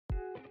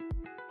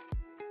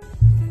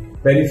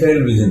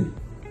Peripheral vision.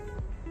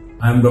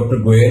 I am Dr.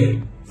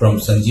 Goyal from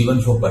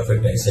Sanjeevan for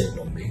Perfect Eyesight,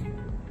 Bombay.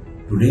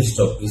 Today's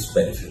topic is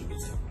peripheral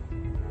vision.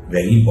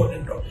 Very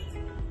important topic.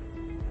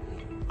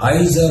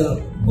 Eyes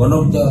are one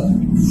of the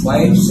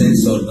 5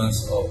 sense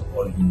organs of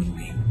all human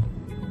beings.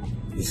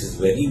 This is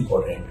very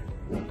important,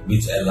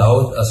 which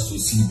allows us to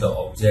see the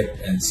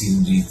object and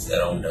sceneries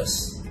around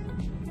us.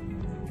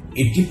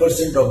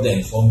 80% of the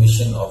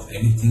information of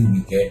anything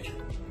we get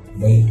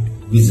by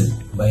vision,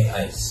 by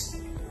eyes,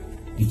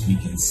 which we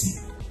can see.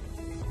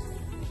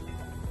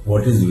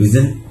 What is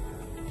vision?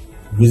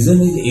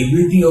 Vision is the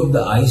ability of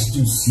the eyes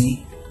to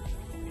see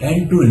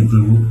and to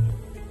include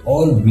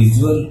all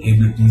visual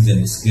abilities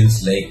and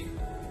skills like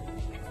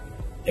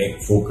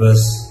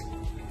focus,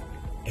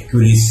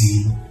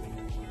 accuracy,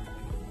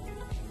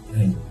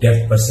 and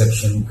depth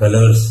perception,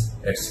 colors,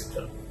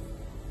 etc.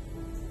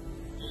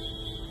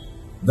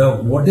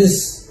 What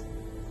is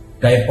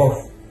type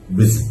of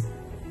vision?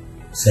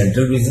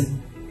 Central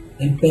vision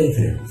and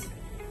peripheral vision.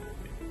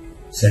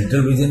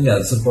 Central vision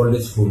is also called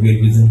as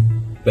foveal vision.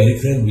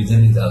 Peripheral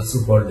vision is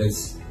also called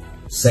as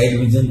side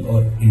vision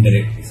or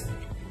indirect vision.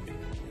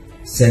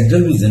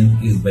 Central vision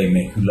is by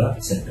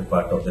macula, center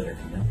part of the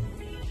retina.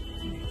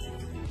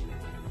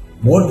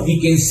 What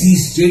we can see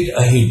straight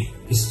ahead,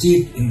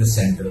 straight in the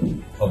center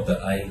of the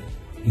eye,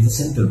 is the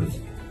central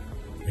vision.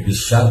 It is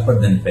sharper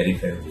than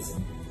peripheral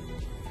vision.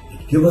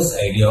 It gives us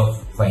idea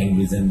of fine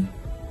vision,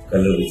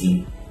 color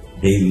vision,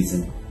 day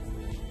vision,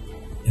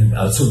 and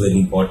also very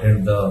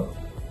important, the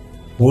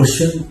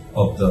portion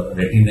of the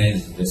retina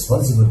is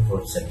responsible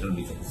for central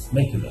vision is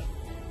macula,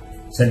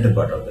 center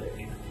part of the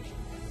retina.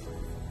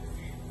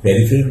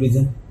 Peripheral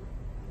vision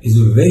is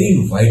a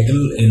very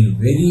vital and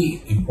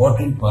very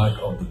important part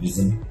of the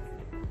vision,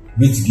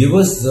 which gives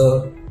us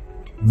the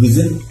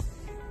vision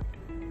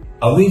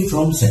away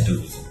from central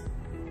vision.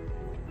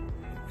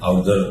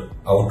 Out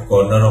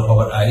corner of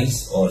our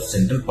eyes or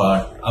central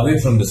part away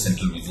from the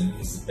central vision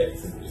is the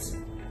peripheral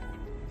vision.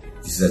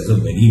 This is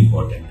also very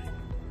important.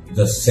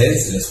 The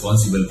cells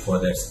responsible for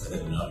that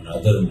are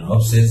other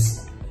nerve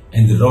cells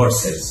and the rod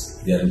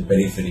cells. They are in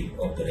periphery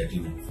of the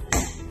retina.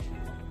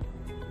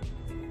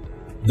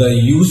 The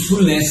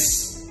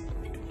usefulness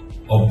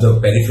of the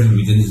peripheral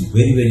vision is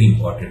very, very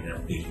important in our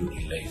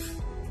daily life.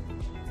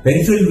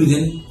 Peripheral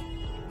vision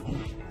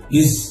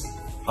is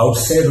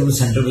outside of the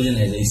central vision,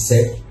 as I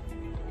said.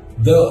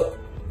 The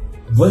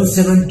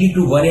 170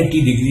 to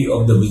 180 degree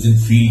of the vision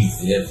field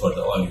is there for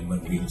all human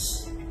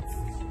beings.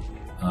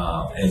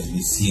 As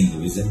we see in the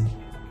vision,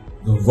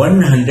 the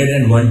 100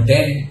 and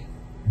 110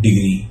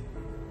 degree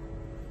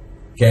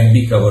can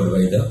be covered by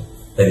the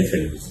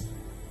peripheral vision.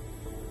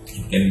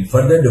 It can be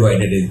further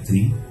divided in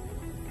 3.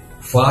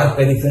 Far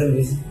peripheral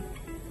vision,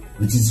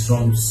 which is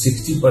from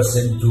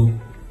 60% to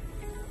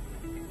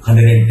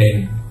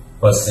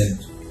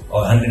 110%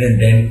 or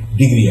 110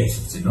 degree, I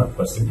should say, not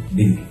percent,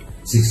 degree.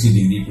 60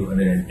 degree to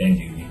 110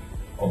 degree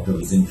of the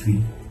vision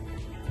field.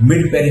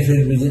 Mid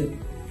peripheral vision,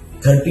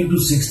 30 to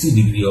 60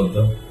 degree of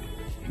the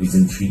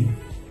vision field.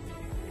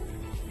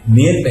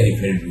 Near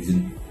peripheral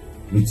vision,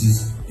 which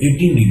is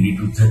 18 degree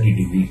to 30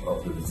 degree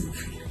of the vision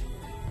field.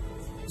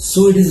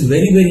 So it is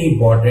very, very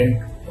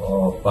important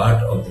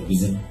part of the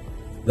vision.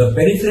 The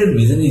peripheral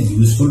vision is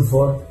useful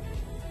for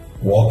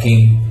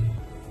walking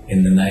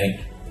in the night,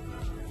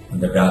 in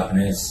the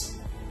darkness,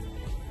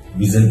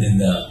 vision in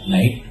the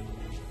night,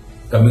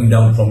 coming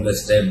down from the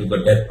step,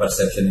 because depth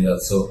perception is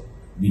also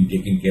being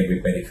taken care by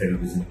peripheral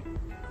vision.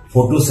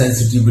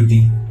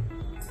 Photosensitivity,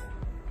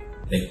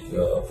 like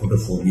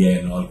photophobia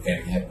and all,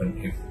 can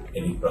happen if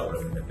any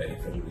problem in the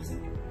peripheral vision.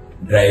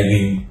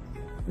 Driving,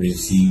 we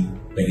see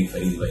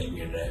peripheries while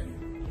we are driving.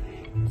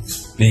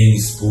 Playing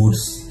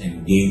sports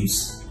and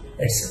games,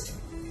 etc.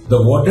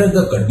 What are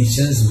the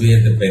conditions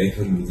where the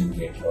peripheral vision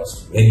gets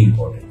lost? Very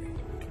important.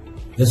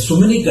 There are so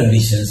many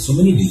conditions, so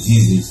many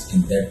diseases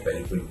in that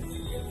peripheral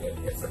vision get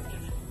affected.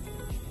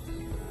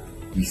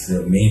 This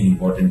main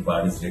important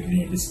part is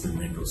retinitis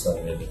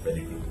pigmentosa, where the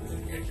peripheral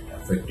vision gets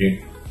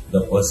affected.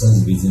 The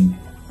person's vision,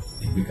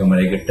 it becomes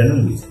like a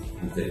tunnel vision.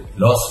 With the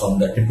loss from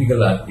the typical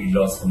RP,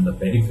 loss from the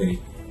periphery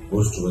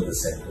goes toward the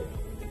center.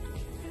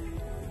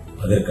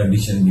 Other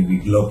conditions may be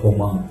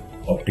glaucoma,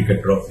 optic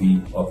atrophy,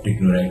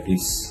 optic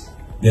neuritis.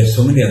 There are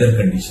so many other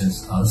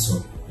conditions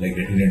also, like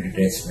retinal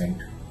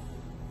detachment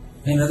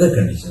and other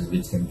conditions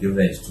which can give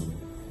rise to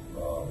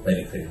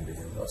peripheral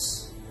vision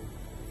loss.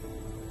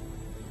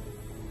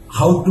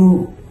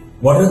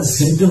 What are the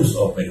symptoms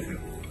of peripheral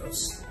vision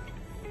loss?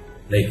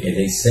 Like as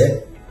I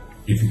said,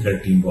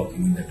 difficulty in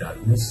walking in the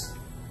darkness,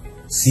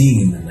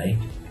 seeing in the night,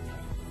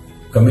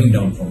 coming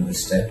down from the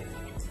step,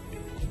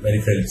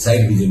 peripheral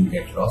side vision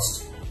get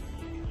lost,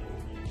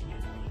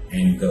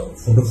 and the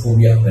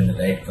photophobia, when the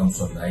light comes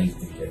on the eyes,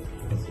 they get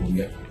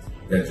photophobia.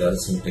 That is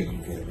also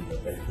taken care of with the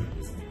peripheral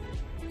vision.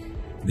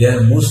 They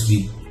are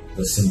mostly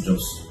the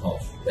symptoms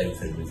of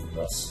peripheral vision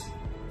loss.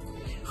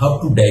 How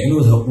to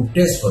diagnose, how to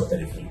test for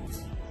peripheral vision?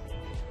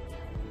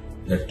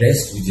 The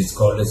test, which is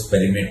called as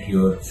perimetry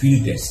or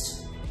field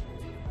test.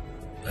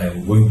 I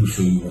am going to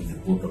show you one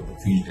report of the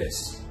field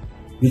test.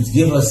 which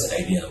give us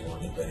idea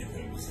about the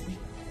peripheral vision,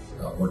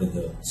 what is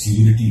the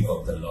severity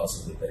of the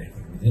loss of the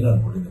peripheral vision or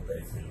what is the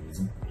peripheral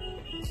vision.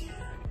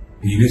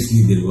 Previously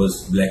there was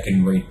black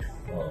and white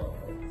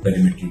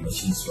perimetry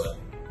machines were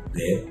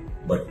there,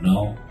 but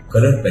now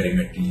color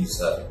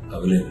perimetries are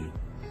available.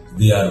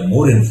 They are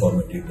more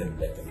informative than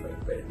black and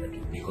white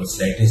perimetry because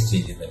slightest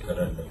change in the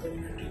color of the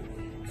perimetry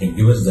can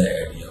give us the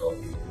idea of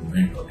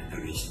improvement or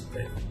deterioration of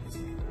peripheral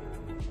vision.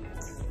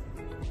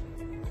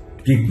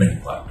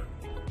 Treatment part.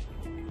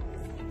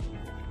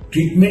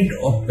 Treatment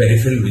of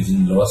peripheral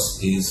vision loss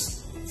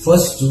is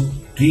first to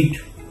treat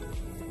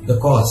the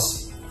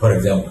cause. For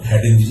example,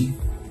 head injury,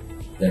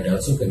 that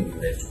also can give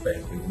rise to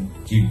peripheral vision.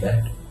 Treat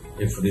that.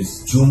 If it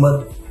is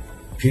tumor,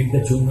 treat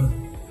the tumor.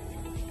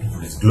 If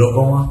it is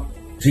glaucoma,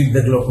 treat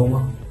the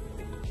glaucoma.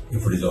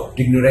 If it is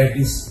optic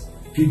neuritis,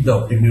 treat the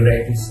optic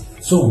neuritis.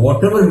 So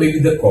whatever may be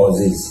the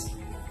causes,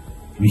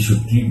 we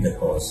should treat the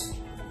cause.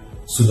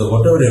 So the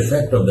whatever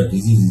effect of the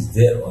disease is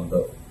there on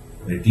the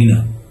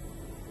retina,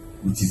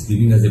 which is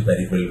giving us a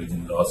peripheral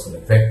vision loss or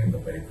effect on the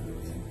peripheral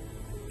vision,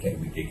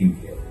 can be taken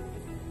care of.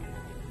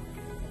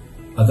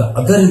 The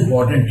other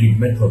important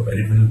treatment for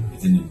peripheral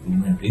vision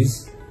improvement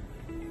is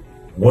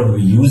what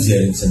we use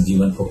here in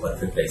Sanjeevan for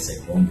perfect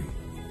eyesight Bombay,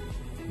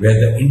 where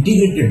the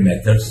integrated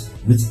methods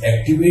which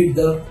activate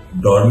the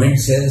dormant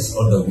cells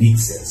or the weak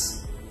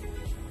cells.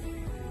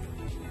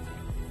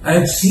 I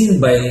have seen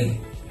by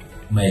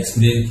my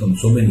experience from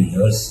so many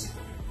years,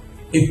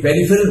 if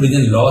peripheral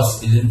vision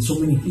loss is in so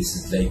many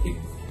cases like in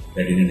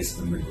retinal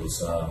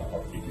pigmentosa,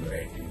 optic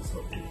neuritis,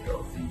 optic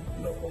atrophy,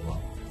 glaucoma,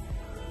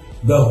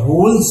 the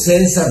whole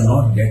cells are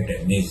not get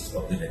damaged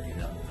of the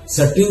retina.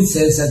 Certain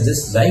cells are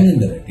just lying in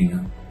the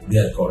retina. They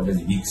are called as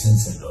weak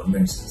cells and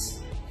dormant cells.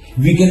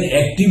 We can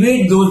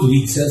activate those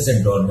weak cells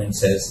and dormant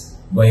cells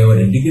by our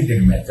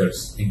integrated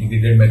methods.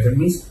 Integrated method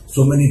means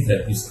so many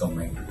therapies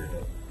combined together.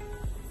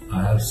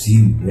 I have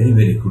seen very,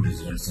 very good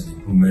results in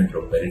improvement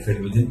of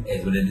peripheral vision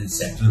as well as in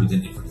central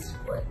vision if it is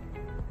required.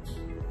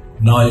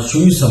 Now I will show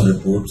you some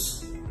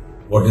reports.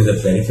 What is the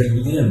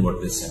peripheral vision and what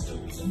is the central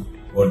vision?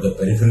 What is the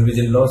peripheral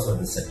vision loss or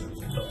the central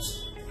vision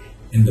loss?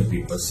 In the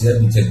papers here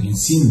which have been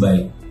seen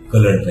by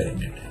colored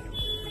perimetry.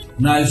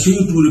 Now I will show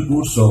you two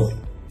reports of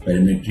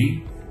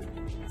perimetry.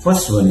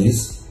 First one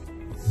is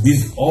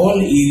these all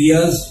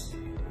areas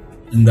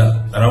in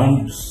the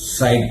around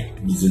sight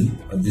vision.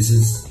 This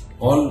is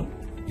all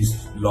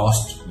is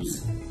lost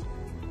vision.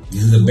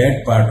 This is the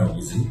bad part of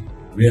vision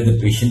where the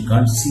patient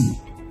can't see.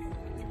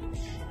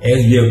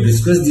 As we have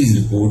discussed these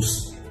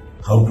reports,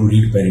 how to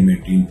read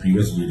perimetry in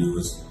previous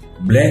videos,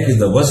 black is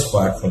the worst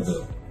part for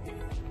the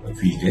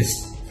field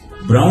test.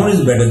 Brown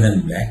is better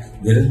than black.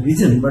 There is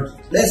vision but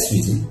less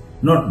vision,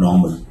 not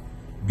normal.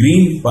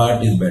 Green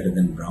part is better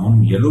than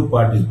brown, yellow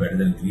part is better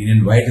than green,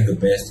 and white is the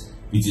best,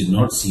 which is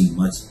not seen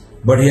much.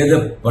 But here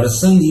the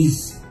person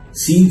is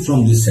seen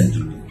from this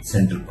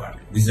central part.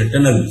 This is a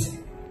tunnel vision,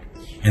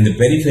 and the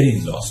periphery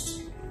is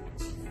lost.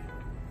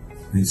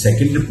 In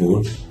second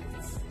report,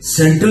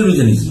 central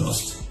vision is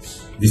lost.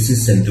 This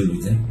is central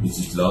vision, which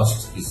is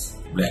lost. This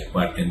black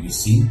part can be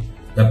seen.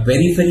 The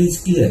periphery is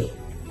clear.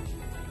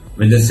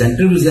 When the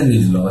central vision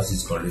is lost,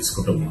 it's called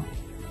scotoma.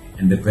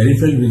 And the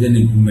peripheral vision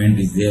improvement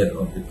is there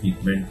of the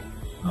treatment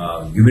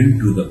given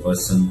to the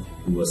person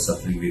who was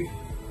suffering with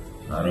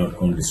rod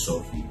cone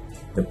dystrophy.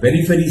 The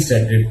periphery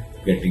started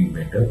getting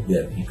better.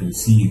 There you can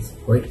see it's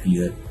quite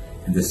clear,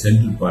 and the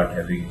central part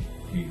having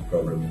a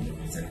problem in the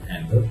vision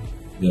and the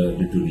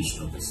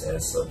deterioration of the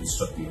cells or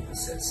dystrophy of the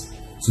cells.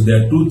 So there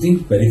are two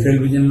things: peripheral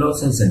vision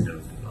loss and central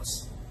vision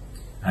loss.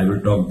 I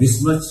will talk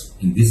this much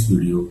in this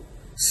video.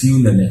 See you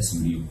in the next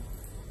video.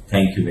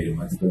 Thank you very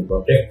much. You can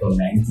contact on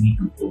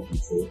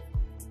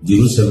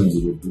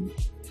 9324240702.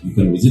 You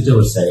can visit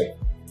our site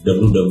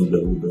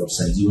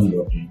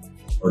www.sanjeevan.in,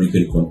 or you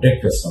can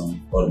contact us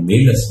on or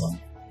mail us on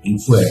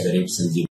info@sanjeevan.in.